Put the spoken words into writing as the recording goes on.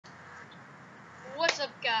up,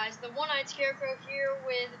 guys? The One-Eyed Scarecrow here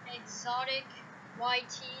with Exotic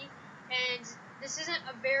YT, and this isn't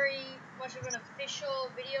a very much of an official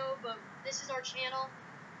video, but this is our channel,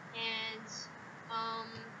 and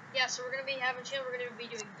yeah, so we're gonna be having a channel. We're gonna be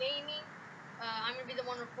doing gaming. I'm gonna be the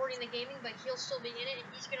one recording the gaming, but he'll still be in it,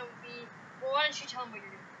 and he's gonna be. Well, why don't you tell him what you're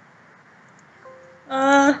doing?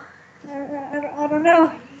 I don't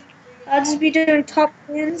know. I'll just be doing top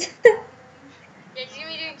 10s. Yeah, he's going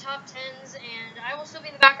to be doing top 10s, and I will still be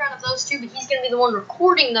in the background of those two, but he's going to be the one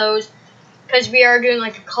recording those, because we are doing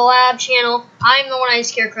like a collab channel. I'm the One-Eyed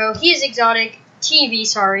Scarecrow. He is Exotic TV,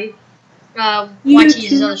 sorry. YT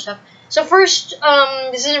is other stuff. So first,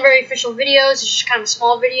 this isn't a very official video. It's just kind of a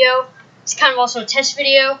small video. It's kind of also a test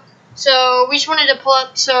video. So we just wanted to pull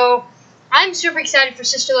up. So I'm super excited for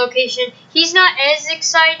Sister Location. He's not as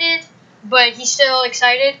excited, but he's still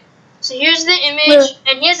excited. So here's the image,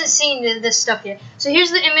 and he hasn't seen this stuff yet. So here's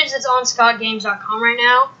the image that's on scottgames.com right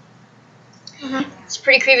now. It's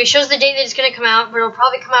pretty creepy. It shows the date that it's going to come out, but it'll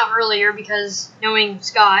probably come out earlier because knowing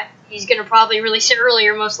Scott, he's going to probably release it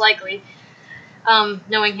earlier, most likely,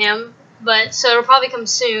 knowing him. But so it'll probably come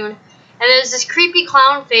soon. And there's this creepy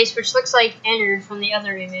clown face, which looks like Ennard from the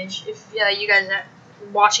other image. If you guys that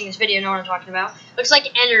watching this video know what I'm talking about. Looks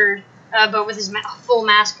like Ennard, but with his full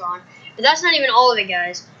mask on. But that's not even all of it,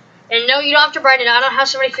 guys. And no, you don't have to brighten it. I don't know how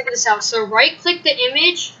somebody figured this out. So right-click the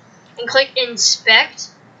image and click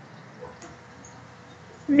Inspect.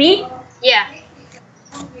 Me? Yeah.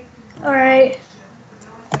 Alright.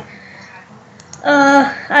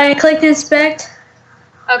 I clicked Inspect.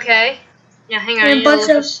 Okay. Now hang on. And a bunch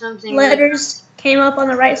of letters came up on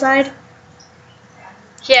the right side.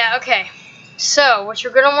 Yeah. Okay. So what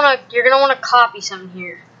you're gonna wanna copy something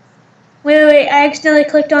here. Wait. I accidentally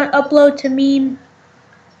clicked on Upload to Meme.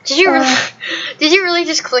 Did you really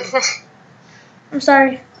just click that? I'm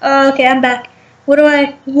sorry. Okay, I'm back. What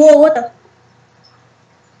the?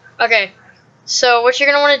 Okay, so what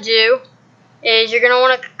you're going to want to do is you're going to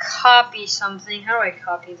want to copy something. How do I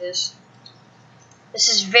copy this? This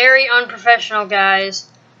is very unprofessional, guys.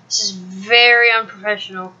 This is very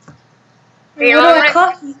unprofessional. Here,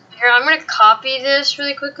 I'm going to copy this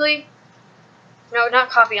really quickly. No, not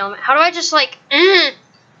copy element. How do I just like... Hang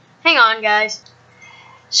on, guys.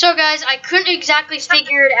 So guys, I couldn't exactly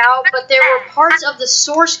figure it out, but there were parts of the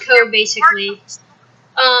source code, basically.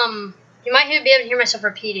 You might be able to hear myself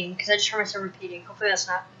repeating, because I just heard myself repeating. Hopefully that's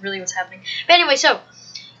not really what's happening. But anyway, so,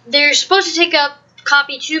 they're supposed to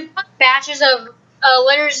copy two batches of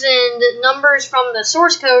letters and numbers from the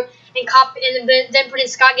source code, and then put in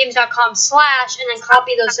scottgames.com/ and then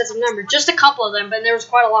copy those sets of numbers. Just a couple of them, but there was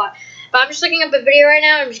quite a lot. But I'm just looking up a video right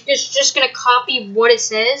now, and I'm just going to copy what it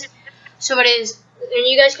says. So it is... And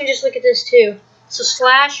you guys can just look at this too. So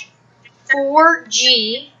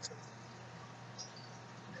 /4G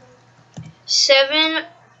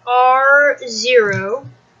 7R0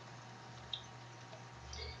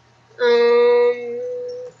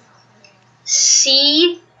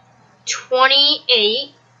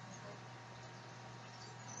 C28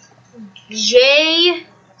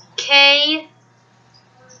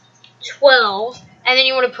 JK12, and then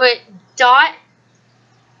you want to put dot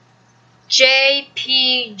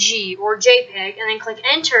JPG or JPEG, and then click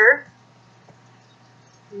enter.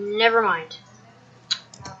 Never mind.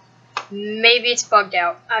 Maybe it's bugged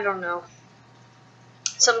out. I don't know.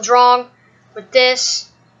 Something's wrong with this.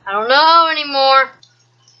 I don't know anymore.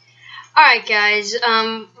 Alright, guys.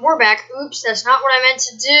 We're back. Oops, that's not what I meant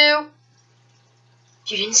to do.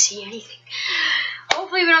 You didn't see anything.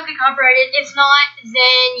 Hopefully we don't get copyrighted. If not,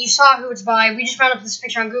 then you saw who it's by. We just found up this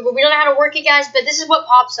picture on Google. We don't know how to work it, guys, but this is what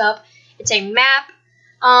pops up. It's a map.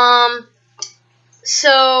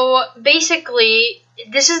 So basically,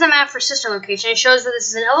 this is the map for Sister Location. It shows that this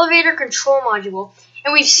is an elevator control module,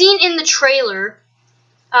 and we've seen in the trailer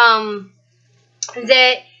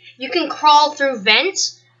that you can crawl through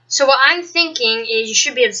vents. So what I'm thinking is, you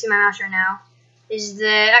should be able to see my mouse right now. Is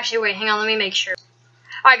that actually? Wait, hang on. Let me make sure.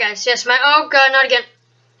 All right, guys. Yes, oh god, not again.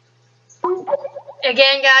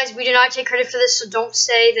 Again, guys, we do not take credit for this, so don't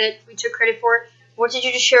say that we took credit for it. What did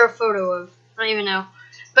you just share a photo of? I don't even know.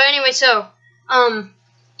 But anyway, so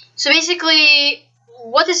basically,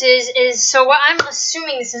 what this is so what I'm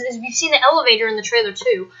assuming this is we've seen the elevator in the trailer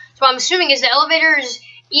too. So what I'm assuming is the elevator is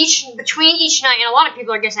between each night, and a lot of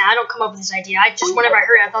people are guessing. I don't come up with this idea. Whenever I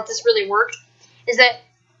heard it, I thought this really worked. Is that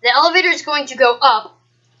the elevator is going to go up,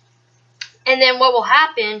 and then what will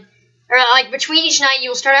happen, or like between each night, you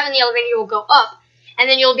will start out in the elevator, you will go up, and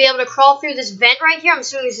then you'll be able to crawl through this vent right here. I'm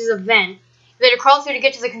assuming this is a vent. To crawl through to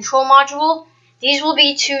get to the control module. These will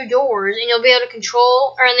be 2 doors, and you'll be able to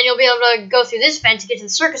control, and then you'll be able to go through this vent to get to the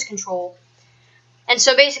circus control. And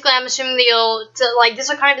so basically, I'm assuming that this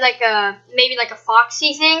will kind of be like maybe like a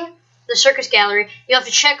Foxy thing, the circus gallery. You'll have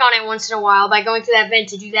to check on it once in a while by going through that vent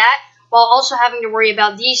to do that, while also having to worry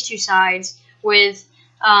about these two sides with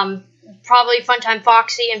probably Funtime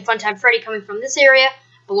Foxy and Funtime Freddy coming from this area,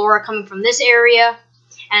 Ballora coming from this area,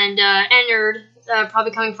 and Ennard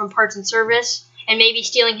probably coming from parts and service, and maybe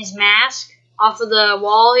stealing his mask off of the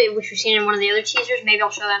wall, which we've seen in one of the other teasers. Maybe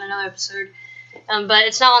I'll show that in another episode. But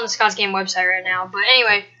it's not on the Scott's Game website right now. But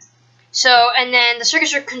anyway, and then the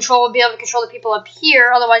circus control will be able to control the people up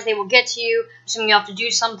here, otherwise they will get to you, assuming you'll have to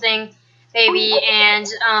do something, maybe, and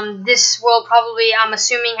this will probably, I'm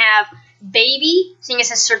assuming, have Baby, seeing it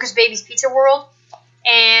says Circus Baby's Pizza World,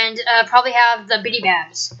 and probably have the Biddy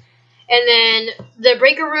Babs. And then the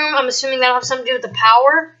breaker room, I'm assuming that'll have something to do with the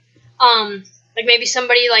power. Like maybe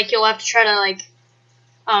somebody, like, you'll have to try to, like,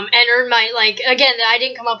 enter my, like, again, I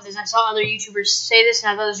didn't come up with this. I saw other YouTubers say this,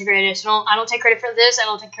 and I thought it was a great idea. So I don't take credit for this. I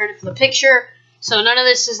don't take credit for the picture. So none of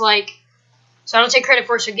this is, like, so I don't take credit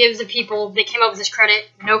for it. So give the people that came up with this credit.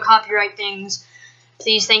 No copyright things.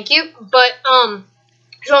 Please, thank you. But,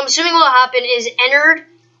 so I'm assuming what will happen is Ennard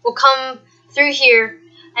will come through here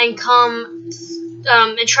and come,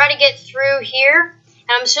 and try to get through here. And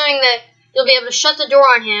I'm assuming that you'll be able to shut the door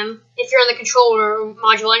on him if you're in the controller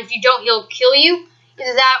module. And if you don't, he'll kill you.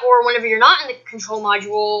 Either that or whenever you're not in the control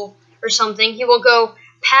module or something, he will go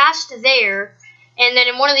past there, and then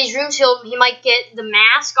in one of these rooms he might get the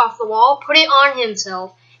mask off the wall, put it on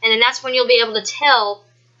himself, and then that's when you'll be able to tell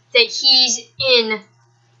that he's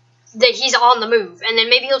on the move. And then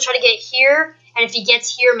maybe he'll try to get here, and if he gets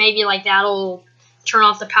here, maybe like that'll turn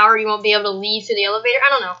off the power. You won't be able to leave through the elevator. I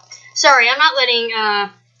don't know. Sorry, I'm not letting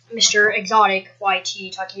Mr. Exotic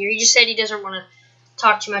YT talk here. He just said he doesn't want to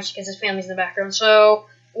talk too much because his family's in the background. So,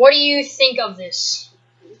 what do you think of this?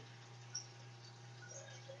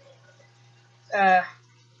 It's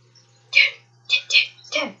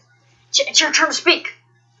your turn to speak.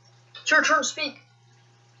 It's your turn to speak.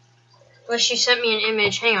 Unless she sent me an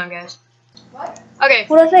image. Hang on, guys. What? Okay.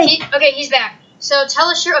 What did I say? Okay, he's back. So, tell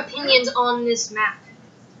us your opinions on this map.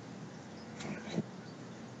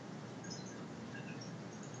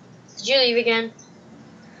 Did you leave again?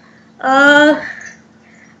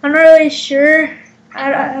 I'm not really sure.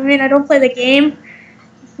 I mean, I don't play the game.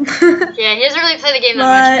 Yeah, he doesn't really play the game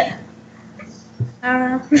that much. I don't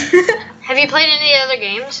know. Have you played any other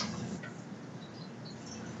games?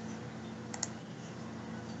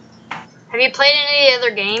 Have you played any other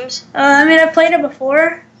games? I mean, I've played it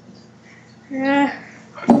before. Yeah.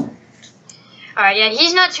 Alright, yeah,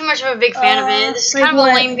 he's not too much of a big fan of it. This is kind of a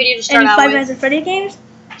lame video to start out with. Any 5 Nights at Freddy games?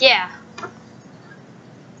 Yeah.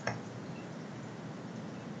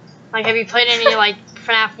 Like, have you played any, like,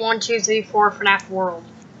 FNAF 1, 2, 3, 4, FNAF World?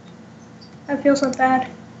 I feel so bad.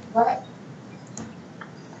 What?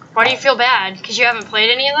 Why do you feel bad? Because you haven't played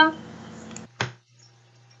any of them?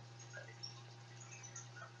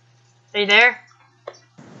 Are you there?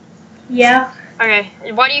 Yeah. Okay.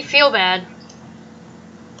 Why do you feel bad?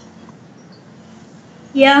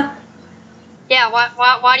 Yeah. Yeah,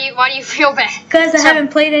 why do you feel bad? Because I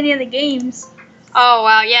haven't played any of the games. Oh,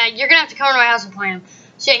 wow, yeah, you're gonna have to come to my house and play them.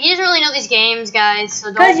 So, yeah, he doesn't really know these games, guys, so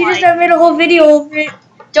don't, Because you just made a whole video over it.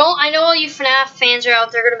 I know all you FNAF fans are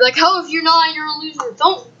out there gonna be like, oh, if you're not, you're a loser.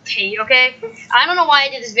 Don't hate, okay? I don't know why I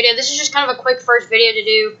did this video. This is just kind of a quick first video to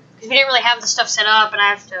do, because we didn't really have the stuff set up, and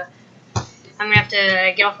I'm gonna have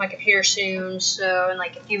to get off my computer soon, so, in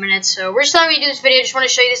like a few minutes. So, we're just going to do this video. I just want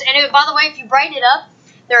to show you this. And by the way, if you brighten it up,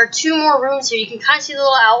 there are 2 more rooms here. You can kind of see the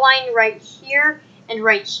little outline right here and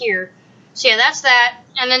right here. So, yeah, that's that.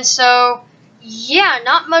 And then, so, yeah,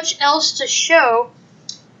 not much else to show.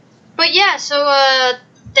 But, yeah, so,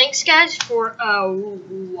 thanks, guys, for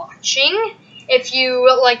watching. If you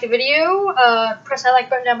like the video, press that like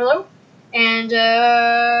button down below. And,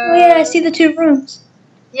 oh, yeah, I see the 2 rooms.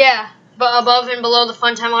 Yeah, but above and below the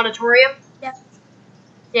Funtime Auditorium. Yeah.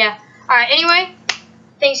 Yeah. Alright, anyway,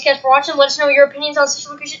 thanks, guys, for watching. Let us know your opinions on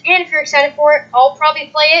Sister Location, and if you're excited for it, I'll probably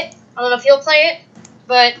play it. I don't know if he'll play it,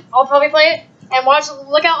 but I'll probably play it. And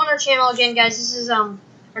look out on our channel again, guys. This is, our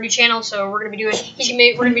new channel, so we're gonna be doing,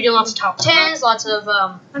 we're gonna be doing lots of top 10s, lots of,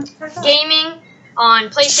 gaming on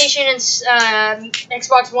PlayStation and,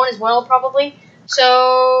 Xbox One as well, probably.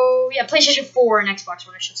 So, yeah, PlayStation 4 and Xbox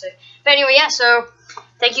One, I should say. But anyway, yeah, so,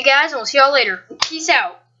 thank you guys, and we'll see y'all later. Peace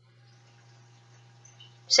out.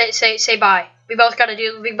 Say bye. We both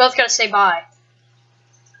gotta say bye.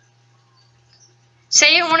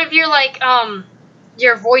 Say it in one of your, like,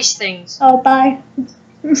 your voice things. Oh, bye.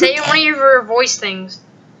 Say it in one of your voice things.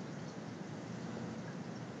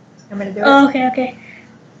 I'm gonna do it. Oh, okay.